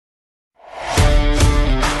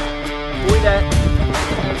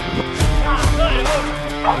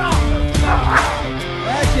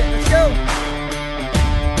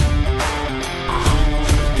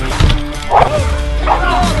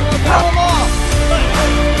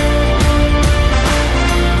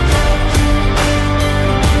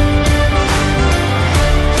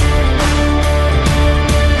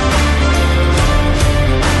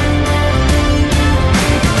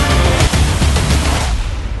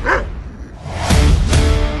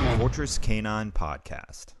Fortress Canine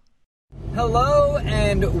Podcast. Hello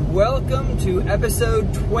and welcome to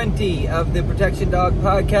episode 20 of the Protection Dog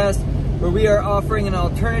Podcast, where we are offering an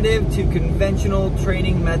alternative to conventional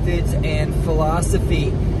training methods and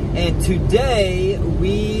philosophy. And today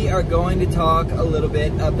we are going to talk a little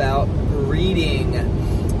bit about breeding.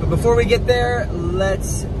 But before we get there,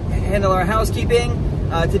 let's handle our housekeeping.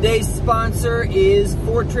 Today's sponsor is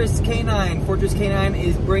Fortress Canine. Fortress Canine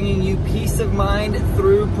is bringing you peace of mind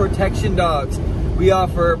through protection dogs. We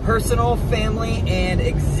offer personal, family, and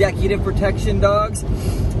executive protection dogs.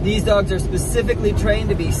 These dogs are specifically trained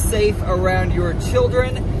to be safe around your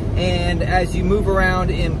children and as you move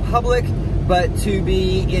around in public, but to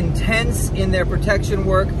be intense in their protection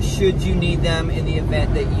work should you need them in the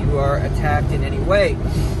event that you are attacked in any way.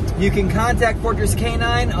 You can contact Fortress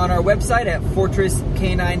Canine on our website at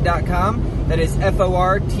fortresscanine.com. That is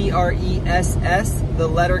Fortress, the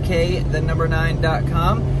letter K, the number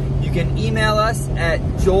 9.com. You can email us at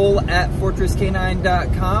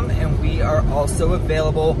joel@fortresscanine.com, and we are also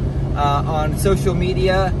available on social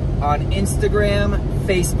media on Instagram,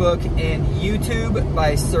 Facebook, and YouTube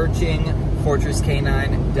by searching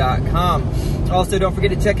fortresscanine.com. Also, don't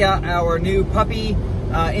forget to check out our new puppy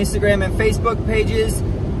Instagram and Facebook pages.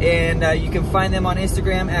 And you can find them on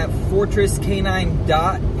Instagram at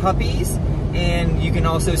fortresscanine.puppies. And you can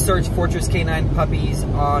also search Fortress Canine Puppies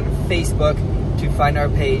on Facebook to find our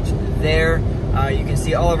page there. You can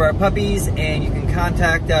see all of our puppies, and you can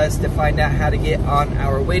contact us to find out how to get on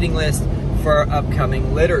our waiting list for our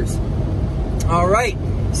upcoming litters. All right,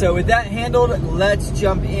 so with that handled, let's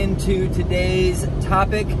jump into today's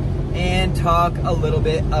topic and talk a little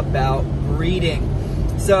bit about breeding.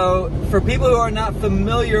 So, for people who are not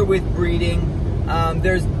familiar with breeding,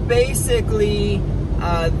 there's basically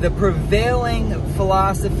the prevailing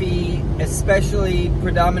philosophy, especially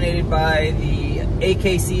predominated by the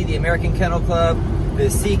AKC, the American Kennel Club,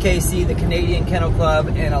 the CKC, the Canadian Kennel Club,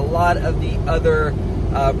 and a lot of the other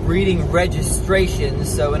breeding registrations.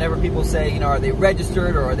 So whenever people say, are they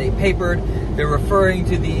registered or are they papered, they're referring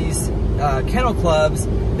to these kennel clubs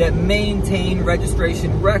that maintain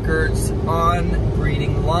registration records on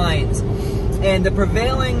breeding lines. And the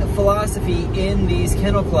prevailing philosophy in these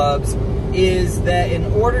kennel clubs is that in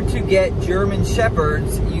order to get German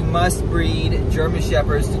Shepherds, you must breed German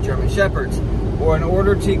Shepherds to German Shepherds. Or in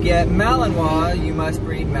order to get Malinois, you must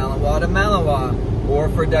breed Malinois to Malinois. Or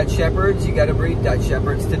for Dutch Shepherds, you got to breed Dutch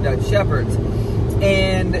Shepherds to Dutch Shepherds.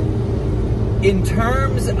 And in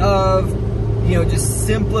terms of just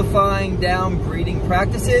simplifying down breeding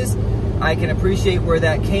practices, I can appreciate where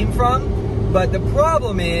that came from. But the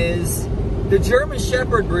problem is the German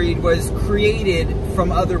Shepherd breed was created from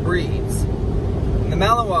other breeds. The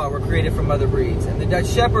Malinois were created from other breeds. And the Dutch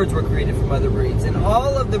Shepherds were created from other breeds. And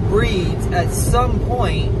all of the breeds at some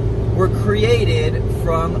point were created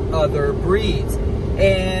from other breeds.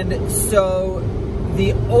 And so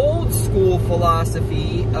the old school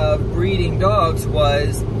philosophy of breeding dogs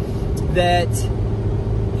was that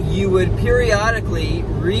you would periodically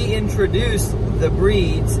reintroduce the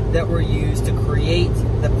breeds that were used to create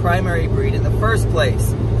the primary breed in the first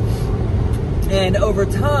place. And over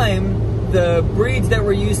time, the breeds that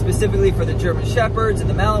were used specifically for the German Shepherds and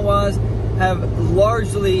the Malinois have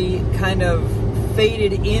largely kind of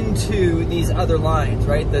faded into these other lines,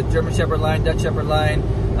 right? The German Shepherd line, Dutch Shepherd line.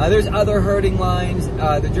 There's other herding lines,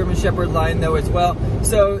 the German Shepherd line though as well.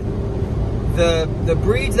 So the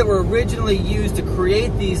breeds that were originally used to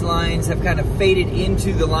create these lines have kind of faded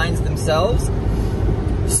into the lines themselves.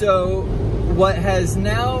 So what has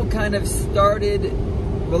now kind of started,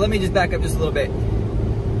 well, let me just back up just a little bit.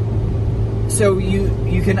 So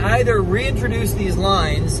you can either reintroduce these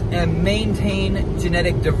lines and maintain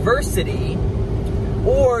genetic diversity,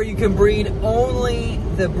 or you can breed only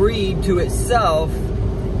the breed to itself,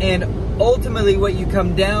 and ultimately what you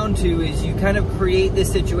come down to is you kind of create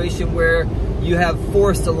this situation where you have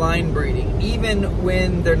forced line breeding, even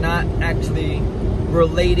when they're not actually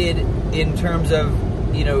related in terms of,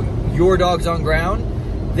 your dogs on ground.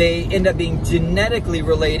 They end up being genetically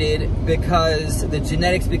related because the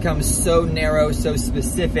genetics become so narrow, so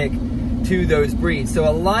specific to those breeds. So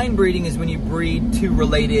a line breeding is when you breed two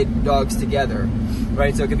related dogs together,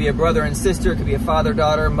 right? So it could be a brother and sister, it could be a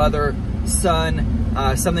father-daughter, mother-son,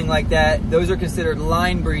 something like that. Those are considered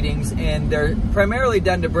line breedings, and they're primarily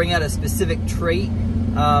done to bring out a specific trait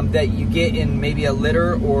that you get in maybe a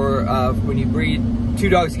litter, or when you breed two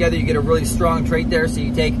dogs together, you get a really strong trait there. So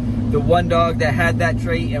you take the one dog that had that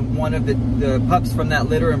trait and one of the pups from that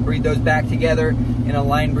litter and breed those back together in a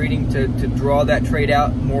line breeding to draw that trait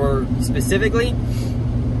out more specifically.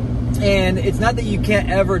 And it's not that you can't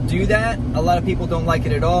ever do that. A lot of people don't like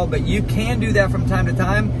it at all, but you can do that from time to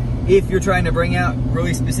time if you're trying to bring out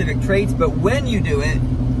really specific traits. But when you do it,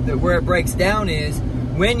 where it breaks down is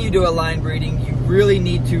when you do a line breeding, you really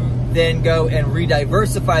need to then go and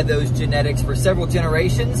rediversify those genetics for several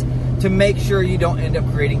generations to make sure you don't end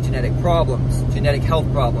up creating genetic problems, genetic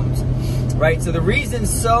health problems, right? So the reason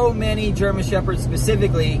so many German Shepherds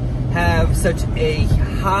specifically have such a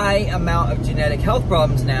high amount of genetic health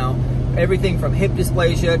problems now, everything from hip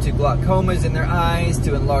dysplasia to glaucomas in their eyes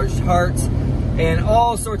to enlarged hearts and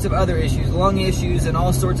all sorts of other issues, lung issues and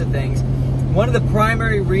all sorts of things. One of the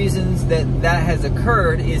primary reasons that has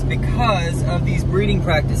occurred is because of these breeding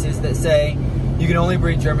practices that say you can only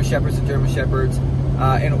breed German Shepherds and German Shepherds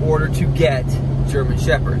in order to get German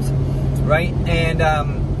Shepherds, right?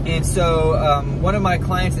 And so one of my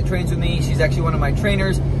clients that trains with me, she's actually one of my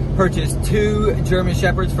trainers, purchased 2 German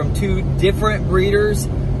Shepherds from 2 different breeders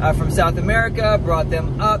from South America, brought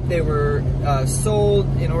them up. They were sold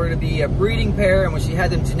in order to be a breeding pair, and when she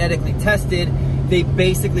had them genetically tested, they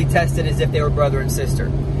basically tested as if they were brother and sister,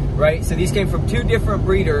 right? So these came from 2 different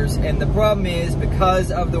breeders, and the problem is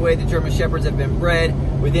because of the way the German Shepherds have been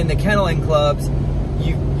bred within the kenneling clubs,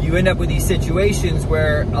 you end up with these situations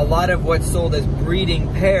where a lot of what's sold as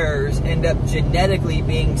breeding pairs end up genetically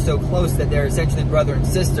being so close that they're essentially brother and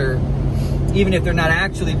sister, even if they're not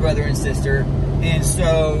actually brother and sister. And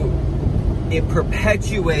so it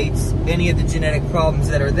perpetuates any of the genetic problems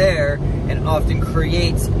that are there and often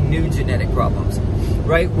creates new genetic problems,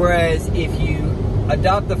 right? Whereas if you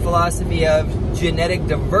adopt the philosophy of genetic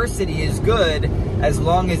diversity is good as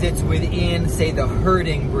long as it's within, say, the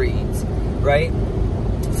herding breeds, right?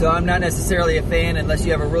 So I'm not necessarily a fan, unless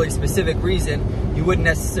you have a really specific reason. You wouldn't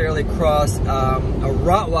necessarily cross a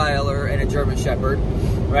Rottweiler and a German Shepherd,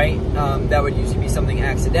 right? That would usually be something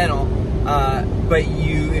accidental. But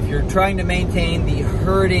if you're trying to maintain the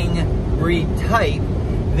herding breed type,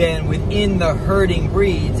 then within the herding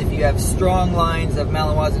breeds, if you have strong lines of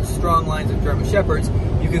Malinois and strong lines of German Shepherds,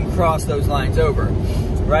 you can cross those lines over,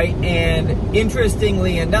 right? And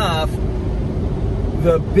interestingly enough,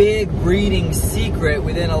 the big breeding secret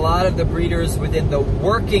within a lot of the breeders within the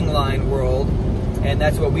working line world, and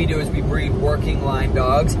that's what we do, is we breed working line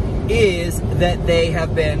dogs, is that they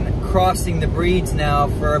have been crossing the breeds now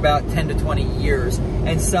for about 10 to 20 years,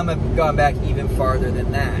 and some have gone back even farther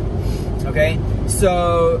than that. Okay,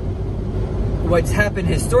 so what's happened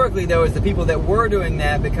historically, though, is the people that were doing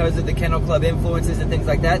that, because of the kennel club influences and things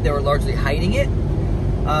like that, they were largely hiding it.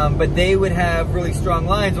 But they would have really strong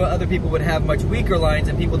lines while other people would have much weaker lines,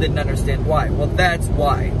 and people didn't understand why. Well, that's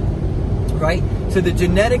why, right? So the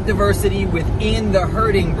genetic diversity within the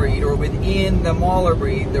herding breed or within the Mauler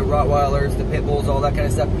breed, the Rottweilers, the Pit Bulls, all that kind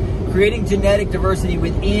of stuff, creating genetic diversity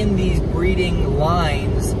within these breeding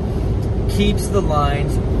lines keeps the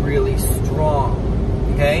lines really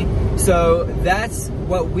strong, okay? So that's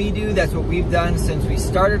what we do. That's what we've done since we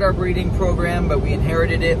started our breeding program, but we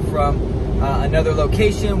inherited it from another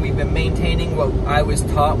location. We've been maintaining what I was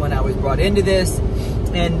taught when I was brought into this,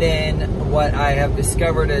 and then what I have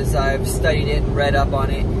discovered as I've studied it and read up on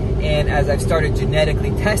it, and as I've started genetically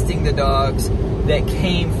testing the dogs that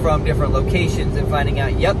came from different locations and finding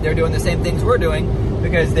out, yep, they're doing the same things we're doing,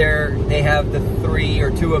 because they have the 3 or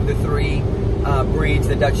 2 of the 3 breeds,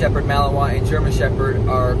 the Dutch Shepherd, Malinois, and German Shepherd,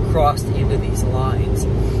 are crossed into these lines,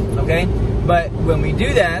 okay? But when we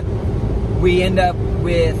do that, we end up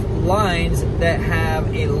with lines that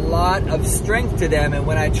have a lot of strength to them, and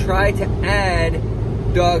when I try to add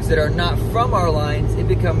dogs that are not from our lines, it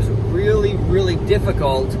becomes really, really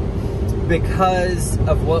difficult because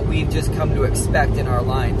of what we've just come to expect in our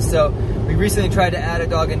lines. So we recently tried to add a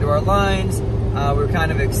dog into our lines. We were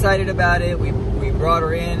kind of excited about it. We brought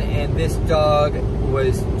her in, and this dog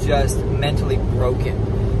was just mentally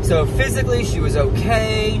broken. So physically, she was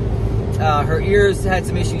okay. Her ears had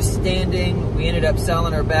some issues standing. We ended up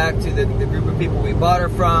selling her back to the group of people we bought her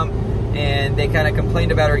from, and they kind of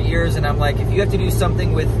complained about her ears, and I'm like, if you have to do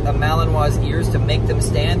something with a Malinois' ears to make them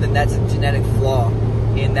stand, then that's a genetic flaw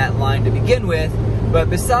in that line to begin with. But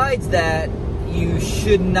besides that, you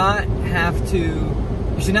should not have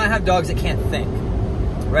dogs that can't think,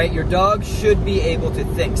 right? Your dog should be able to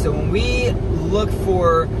think. So when we look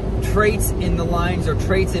for traits in the lines or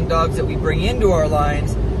traits in dogs that we bring into our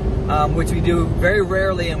lines, which we do very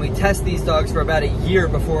rarely, and we test these dogs for about a year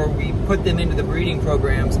before we put them into the breeding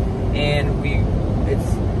programs, and we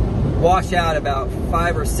wash out about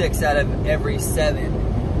 5 or 6 out of every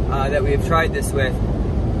 7 that we have tried this with.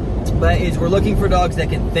 But we're looking for dogs that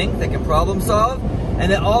can think, that can problem solve,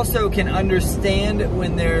 and that also can understand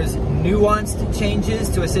when there's nuanced changes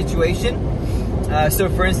to a situation. So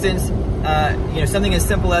for instance, something as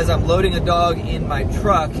simple as I'm loading a dog in my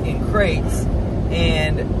truck in crates,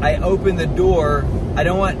 and I open the door. I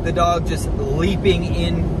don't want the dog just leaping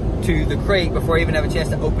into the crate before I even have a chance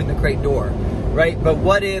to open the crate door, right? But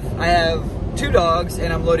what if I have 2 dogs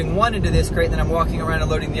and I'm loading one into this crate, and then I'm walking around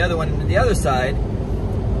and loading the other one into the other side?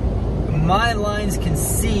 My lines can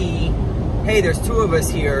see, hey, there's 2 of us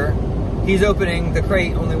here. He's opening the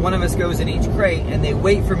crate, only one of us goes in each crate, and they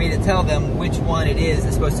wait for me to tell them which one it is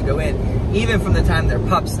that's supposed to go in. Even from the time they're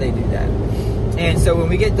pups, they do that. And so when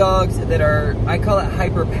we get dogs that are, I call it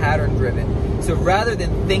hyper pattern driven. So rather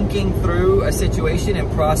than thinking through a situation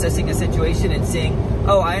and processing a situation and seeing,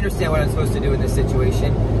 oh, I understand what I'm supposed to do in this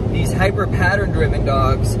situation, these hyper pattern driven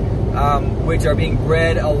dogs, which are being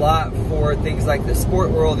bred a lot for things like the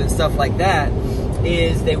sport world and stuff like that,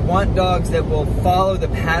 is they want dogs that will follow the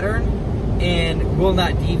pattern and will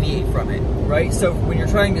not deviate from it, right? So when you're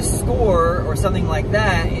trying to score or something like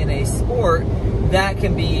that in a sport, that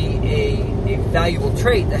can be a valuable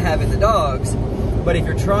trait to have in the dogs. But if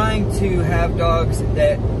you're trying to have dogs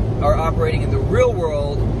that are operating in the real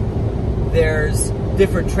world, there's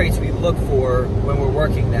different traits we look for when we're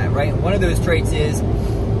working that, right? And one of those traits is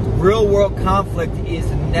real world conflict is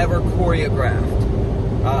never choreographed.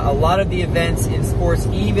 A lot of the events in sports,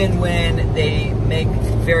 even when they make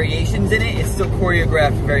variations in it, it's still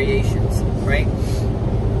choreographed variations, right?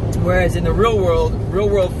 Whereas in the real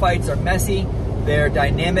world fights are messy, they're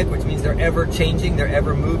dynamic, which means they're ever changing, they're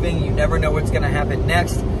ever moving, you never know what's going to happen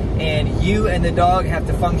next, and you and the dog have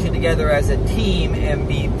to function together as a team and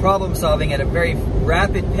be problem solving at a very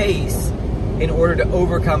rapid pace in order to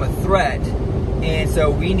overcome a threat. And so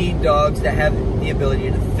we need dogs that have the ability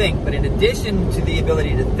to think. But in addition to the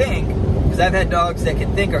ability to think, because I've had dogs that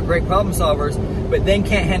can think, are great problem solvers, but then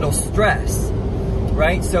can't handle stress,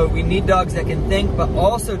 right? So we need dogs that can think, but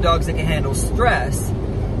also dogs that can handle stress.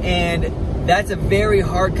 And that's a very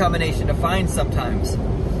hard combination to find sometimes,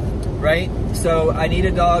 right? So I need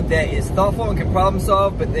a dog that is thoughtful and can problem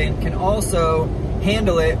solve, but then can also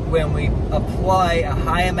handle it when we apply a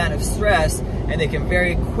high amount of stress, and they can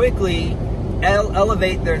very quickly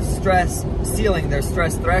elevate their stress ceiling, their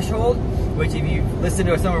stress threshold, which if you've listened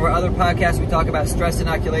to some of our other podcasts, we talk about stress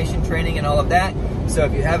inoculation training and all of that. So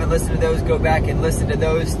if you haven't listened to those, go back and listen to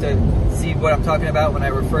those to see what I'm talking about when I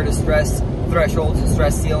refer to stress thresholds and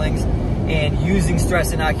stress ceilings, and using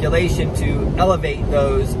stress inoculation to elevate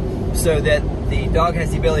those so that the dog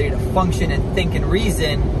has the ability to function and think and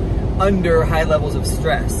reason under high levels of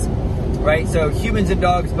stress, right? So humans and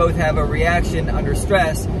dogs both have a reaction under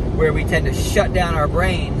stress where we tend to shut down our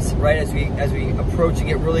brains, right, as we approach and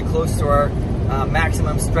get really close to our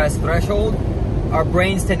maximum stress threshold. Our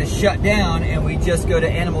brains tend to shut down and we just go to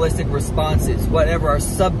animalistic responses, whatever our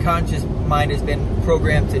subconscious mind has been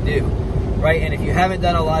programmed to do, right? And if you haven't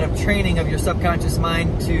done a lot of training of your subconscious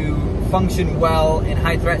mind to function well in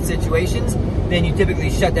high threat situations, then you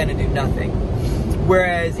typically shut down and do nothing.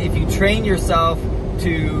 Whereas if you train yourself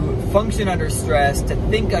to function under stress, to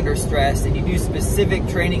think under stress, and you do specific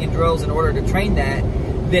training and drills in order to train that,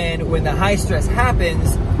 then when the high stress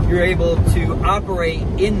happens, you're able to operate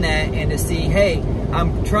in that and to see, hey,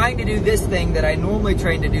 I'm trying to do this thing that I normally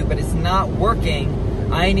train to do, but it's not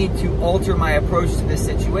working. I need to alter my approach to this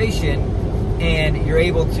situation, and you're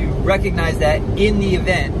able to recognize that in the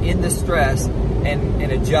event, in the stress,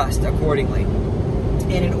 and adjust accordingly.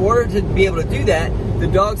 And in order to be able to do that, the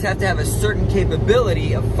dogs have to have a certain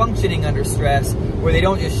capability of functioning under stress where they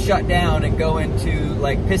don't just shut down and go into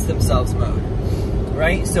like piss themselves mode,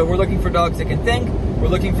 right? So we're looking for dogs that can think, we're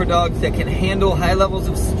looking for dogs that can handle high levels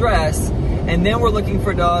of stress, and then we're looking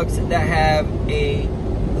for dogs that have a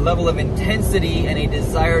level of intensity and a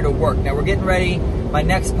desire to work. Now we're getting ready. My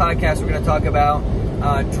next podcast, we're going to talk about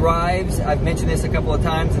drives. I've mentioned this a couple of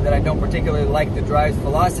times that I don't particularly like the drives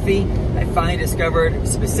philosophy. I finally discovered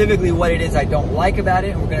specifically what it is I don't like about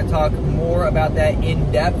it, and we're going to talk more about that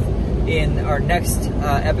in depth in our next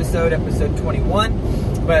episode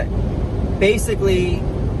 21. But basically,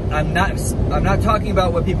 I'm not talking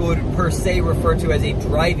about what people would per se refer to as a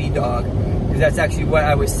drivey dog, because that's actually what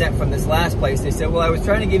I was sent from this last place. They said, well, I was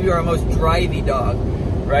trying to give you our most drivey dog,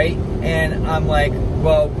 right? And I'm like,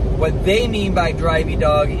 well, what they mean by drivey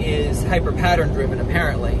dog is hyper pattern driven,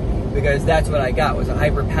 apparently, because that's what I got, was a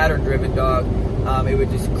hyper pattern driven dog. It would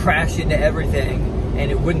just crash into everything and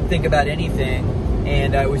it wouldn't think about anything,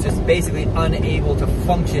 and I was just basically unable to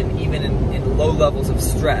function even in low levels of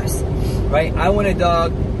stress, right? I want a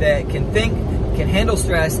dog that can think, can handle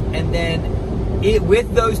stress, and then it,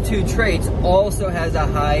 with those two traits, also has a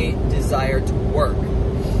high desire to work.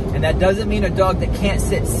 And that doesn't mean a dog that can't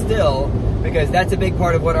sit still, because that's a big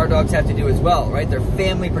part of what our dogs have to do as well, right? They're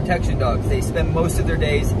family protection dogs. They spend most of their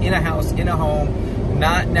days in a house, in a home,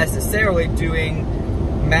 not necessarily doing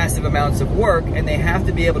massive amounts of work, and they have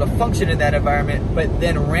to be able to function in that environment, but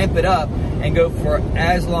then ramp it up and go for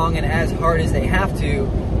as long and as hard as they have to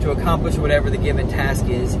accomplish whatever the given task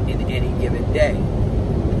is in any given day.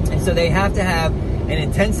 And so they have to have an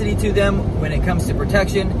intensity to them when it comes to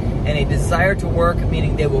protection, and a desire to work,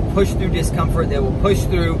 meaning they will push through discomfort, they will push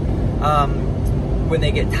through when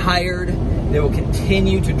they get tired, they will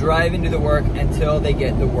continue to drive into the work until they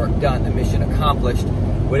get the work done, the mission accomplished,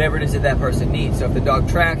 whatever it is that person needs. So if the dog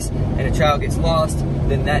tracks and a child gets lost,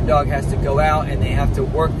 then that dog has to go out and they have to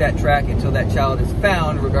work that track until that child is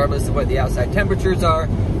found, regardless of what the outside temperatures are,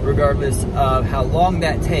 regardless of how long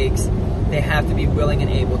that takes. They have to be willing and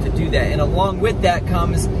able to do that. And along with that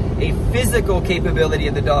comes a physical capability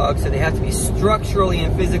of the dog, so they have to be structurally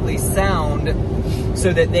and physically sound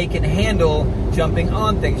so that they can handle jumping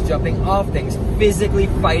on things, jumping off things, physically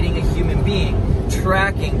fighting a human being,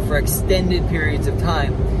 tracking for extended periods of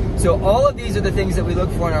time. So all of these are the things that we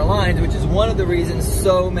look for in our lines, which is one of the reasons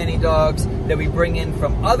so many dogs that we bring in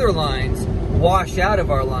from other lines wash out of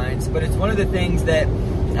our lines. But it's one of the things that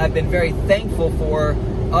I've been very thankful for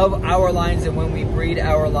of our lines, and when we breed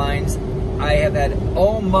our lines, I have had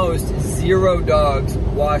almost 0 dogs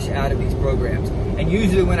wash out of these programs. And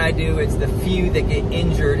usually when I do, it's the few that get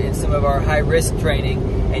injured in some of our high-risk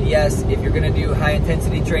training. And yes, if you're going to do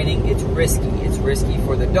high-intensity training, it's risky. It's risky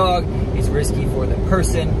for the dog, it's risky for the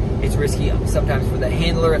person, it's risky sometimes for the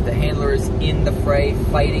handler, if the handler is in the fray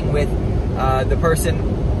fighting with the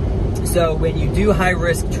person. So when you do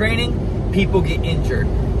high-risk training, people get injured.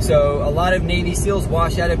 So a lot of Navy SEALs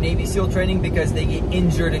wash out of Navy SEAL training because they get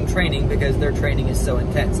injured in training because their training is so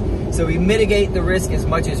intense. So we mitigate the risk as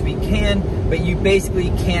much as we can, but you basically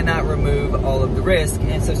cannot remove all of the risk.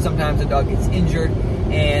 And so sometimes a dog gets injured,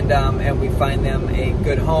 and we find them a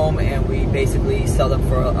good home, and we basically sell them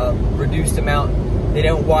for a reduced amount. They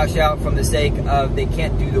don't wash out from the sake of they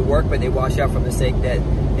can't do the work, but they wash out from the sake that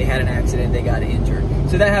they had an accident, they got injured.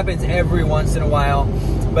 So that happens every once in a while,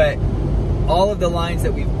 but all of the lines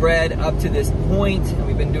that we've bred up to this point, and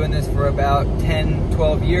we've been doing this for about 10,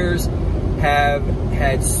 12 years, have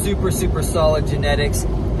had super, super solid genetics.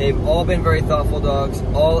 They've all been very thoughtful dogs,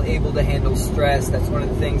 all able to handle stress. That's one of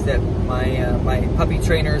the things that my puppy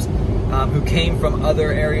trainers who came from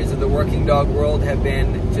other areas of the working dog world have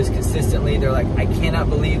been just consistently, they're like, I cannot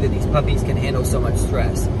believe that these puppies can handle so much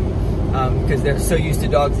stress. Because they're so used to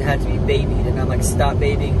dogs that had to be babied, and I'm like, stop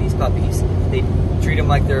babying these puppies. They treat them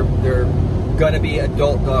like they're gonna be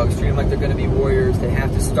adult dogs, treat them like they're gonna be warriors. They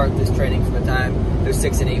have to start this training from the time they're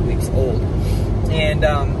 6 and 8 weeks old.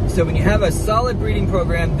 And so when you have a solid breeding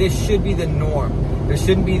program, this should be the norm. There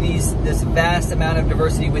shouldn't be this vast amount of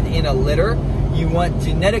diversity within a litter. You want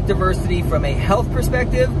genetic diversity from a health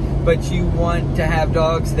perspective, but you want to have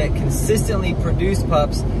dogs that consistently produce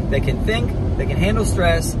pups that can think, that can handle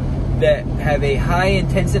stress, that have a high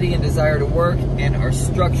intensity and desire to work, and are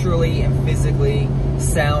structurally and physically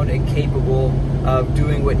sound and capable of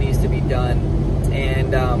doing what needs to be done,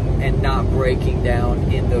 and not breaking down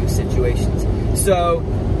in those situations. So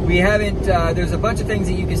we haven't, there's a bunch of things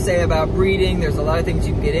that you can say about breeding. There's a lot of things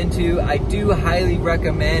you can get into. I do highly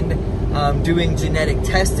recommend doing genetic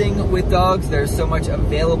testing with dogs. There's so much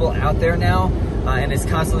available out there now, and it's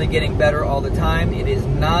constantly getting better all the time. It is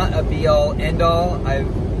not a be-all, end-all.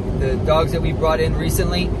 The dogs that we brought in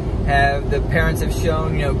recently, the parents have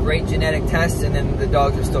shown, great genetic tests, and then the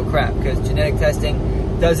dogs are still crap, because genetic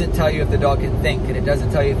testing doesn't tell you if the dog can think, and it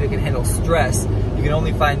doesn't tell you if it can handle stress. You can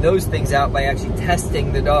only find those things out by actually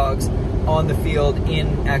testing the dogs on the field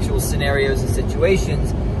in actual scenarios and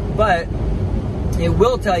situations. But it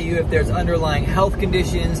will tell you if there's underlying health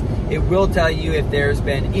conditions. It will tell you if there's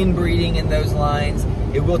been inbreeding in those lines.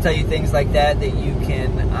 It will tell you things like that you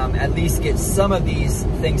can at least get some of these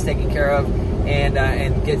things taken care of,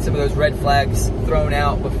 and get some of those red flags thrown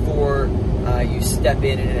out before you step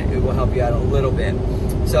in, and it will help you out a little bit.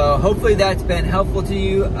 So hopefully that's been helpful to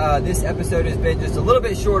you. This episode has been just a little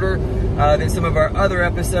bit shorter than some of our other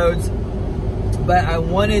episodes, but I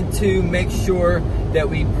wanted to make sure that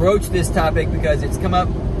we broach this topic because it's come up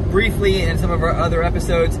briefly in some of our other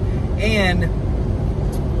episodes, and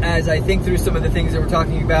as I think through some of the things that we're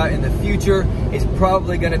talking about in the future, it's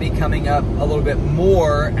probably going to be coming up a little bit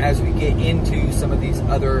more as we get into some of these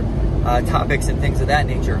other topics and things of that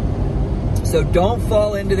nature. So don't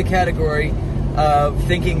fall into the category of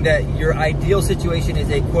thinking that your ideal situation is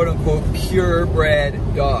a quote-unquote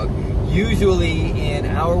purebred dog. Usually in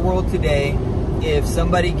our world today, if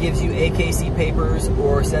somebody gives you AKC papers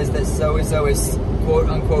or says that so-and-so is quote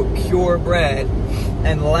unquote purebred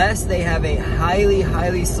unless they have a highly,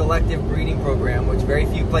 highly selective breeding program, which very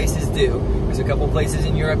few places do. There's a couple places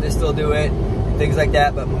in Europe that still do it, and things like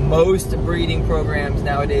that, but most breeding programs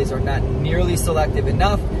nowadays are not nearly selective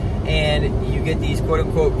enough, and you get these quote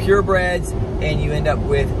unquote purebreds, and you end up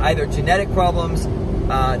with either genetic problems,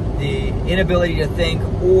 the inability to think,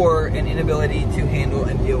 or an inability to handle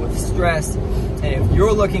and deal with stress. And if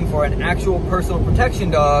you're looking for an actual personal protection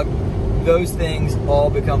dog, those things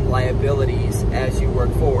all become liabilities as you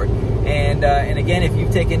work forward. And again, if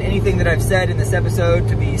you've taken anything that I've said in this episode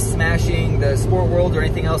to be smashing the sport world or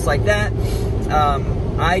anything else like that,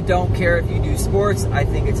 I don't care if you do sports. I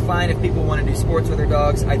think it's fine if people want to do sports with their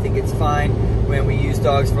dogs. I think it's fine when we use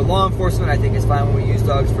dogs for law enforcement. I think it's fine when we use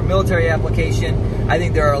dogs for military application. I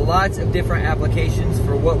think there are lots of different applications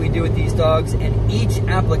for what we do with these dogs, and each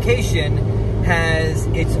application has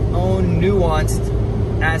its own nuanced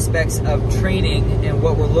aspects of training and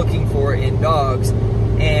what we're looking for in dogs.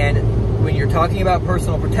 And when you're talking about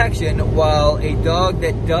personal protection, while a dog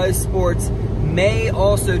that does sports may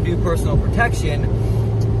also do personal protection,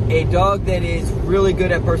 a dog that is really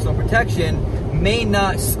good at personal protection may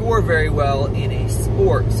not score very well in a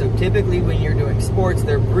sport. So typically when you're doing sports,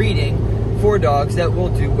 they're breeding for dogs that will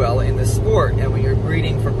do well in the sport. And when you're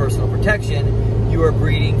breeding for personal protection, you are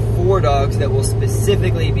breeding for dogs that will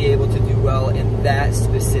specifically be able to do well in that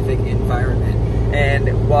specific environment.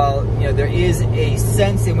 And while there is a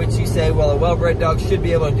sense in which you say, well, a well-bred dog should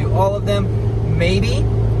be able to do all of them, maybe,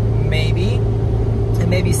 and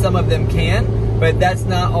maybe some of them can, but that's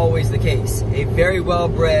not always the case. A very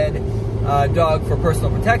well-bred dog for personal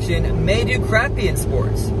protection may do crappy in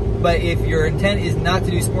sports, but if your intent is not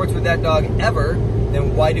to do sports with that dog ever,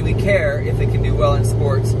 then why do we care if it can do well in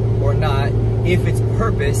sports or not? If its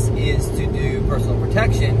purpose is to do personal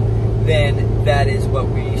protection, then that is what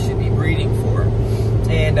we should be breeding for.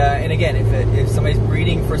 And again, if somebody's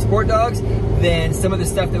breeding for sport dogs, then some of the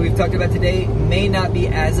stuff that we've talked about today may not be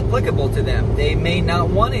as applicable to them. They may not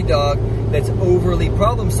want a dog that's overly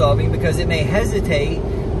problem solving because it may hesitate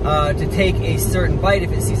to take a certain bite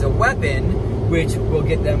if it sees a weapon, which will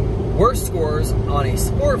get them worse scores on a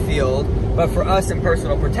sport field. But for us in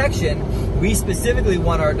personal protection, we specifically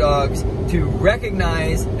want our dogs to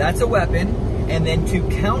recognize that's a weapon and then to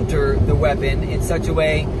counter the weapon in such a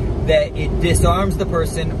way that it disarms the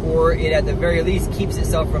person, or it at the very least keeps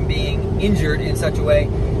itself from being injured in such a way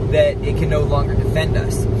that it can no longer defend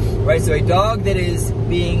us, right? So a dog that is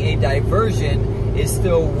being a diversion is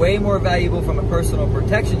still way more valuable from a personal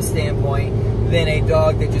protection standpoint than a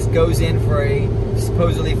dog that just goes in for a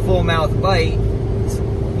supposedly full mouth bite,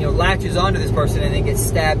 latches onto this person and then gets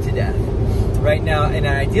stabbed to death. Right now, in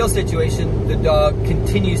an ideal situation, the dog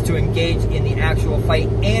continues to engage in the actual fight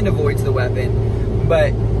and avoids the weapon,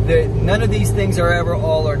 but none of these things are ever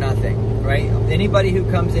all or nothing, right? Anybody who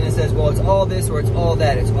comes in and says, well, it's all this or it's all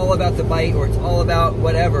that, it's all about the bite or it's all about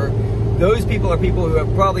whatever, those people are people who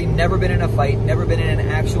have probably never been in a fight, never been in an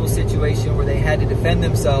actual situation where they had to defend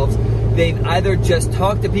themselves. They've either just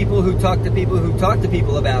talked to people who talk to people who talk to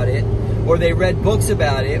people about it, or they read books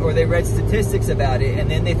about it, or they read statistics about it,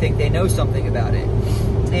 and then they think they know something about it.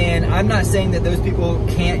 And I'm not saying that those people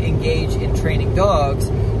can't engage in training dogs,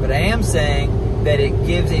 but I am saying that it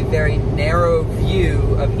gives a very narrow view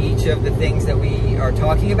of each of the things that we are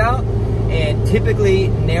talking about. And typically,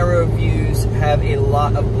 narrow views have a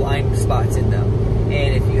lot of blind spots in them.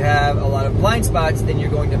 And if you have a lot of blind spots, then you're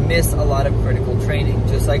going to miss a lot of critical training.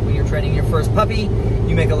 Just like when you're training your first puppy,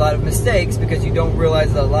 you make a lot of mistakes because you don't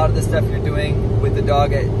realize that a lot of the stuff you're doing with the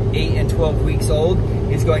dog at 8 and 12 weeks old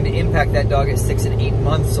is going to impact that dog at 6 and 8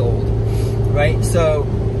 months old, right? So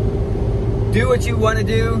do what you want to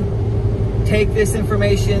do. Take this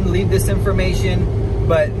information, leave this information,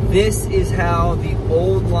 but this is how the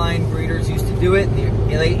old line breeders used to do it in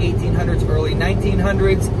the late 1800s, early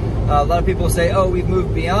 1900s. A lot of people say, oh, we've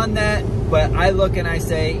moved beyond that, but I look and I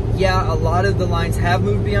say, yeah, a lot of the lines have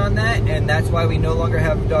moved beyond that, and that's why we no longer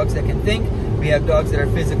have dogs that can think. We have dogs that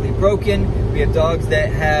are physically broken. We have dogs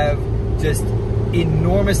that have just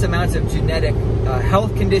enormous amounts of genetic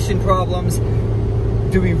health condition problems.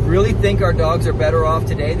 Do we really think our dogs are better off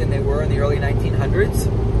today than they were in the early 1900s?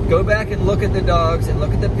 Go back and look at the dogs and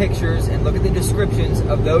look at the pictures and look at the descriptions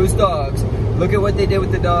of those dogs. Look at what they did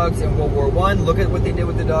with the dogs in World War I. Look at what they did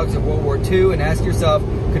with the dogs in World War II and ask yourself,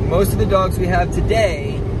 could most of the dogs we have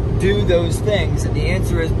today do those things? And the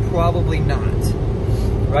answer is probably not,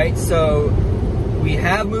 right? So we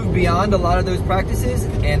have moved beyond a lot of those practices,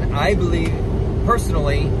 and I believe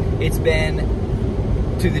personally it's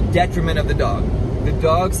been to the detriment of the dog. The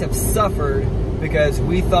dogs have suffered because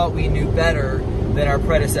we thought we knew better than our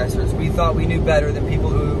predecessors. We thought we knew better than people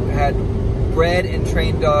who had bred and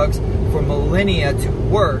trained dogs for millennia to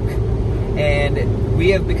work, and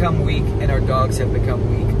we have become weak and our dogs have become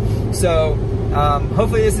weak. So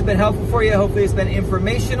hopefully this has been helpful for you. Hopefully it's been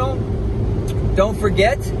informational. Don't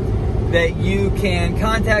forget that you can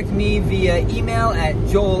contact me via email at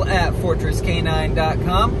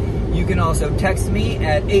joel@fortresscanine.com. You can also text me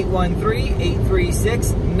at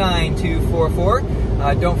 813-836-9244.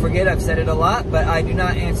 Don't forget, I've said it a lot, but I do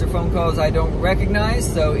not answer phone calls I don't recognize.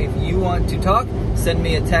 So if you want to talk, send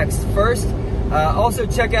me a text first. Also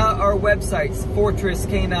check out our websites.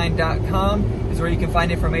 fortresscanine.com is where you can find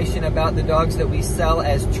information about the dogs that we sell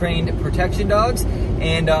as trained protection dogs.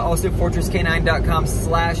 And also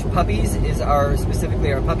fortresscanine.com/puppies is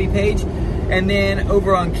specifically our puppy page. And then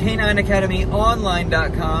over on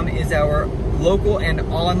canineacademyonline.com is our local and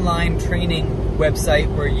online training website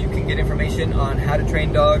where you can get information on how to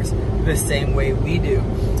train dogs the same way we do.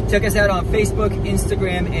 Check us out on Facebook,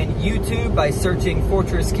 Instagram, and YouTube by searching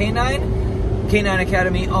Fortress Canine, Canine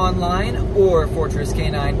Academy Online, or Fortress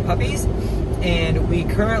Canine Puppies. And we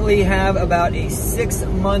currently have about a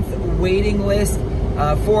 6-month waiting list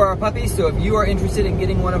for our puppies. So if you are interested in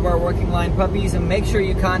getting one of our working line puppies, and make sure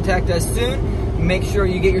you contact us soon. Make sure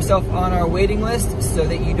you get yourself on our waiting list so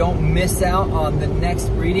that you don't miss out on the next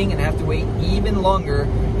breeding and have to wait even longer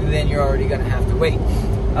than you're already going to have to wait.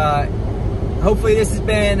 Hopefully this has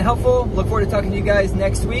been helpful. Look forward to talking to you guys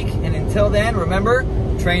next week. And until then, remember,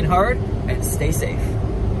 train hard and stay safe.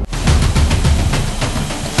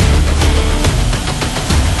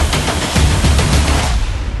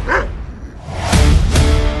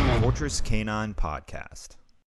 Fortress Canine Podcast.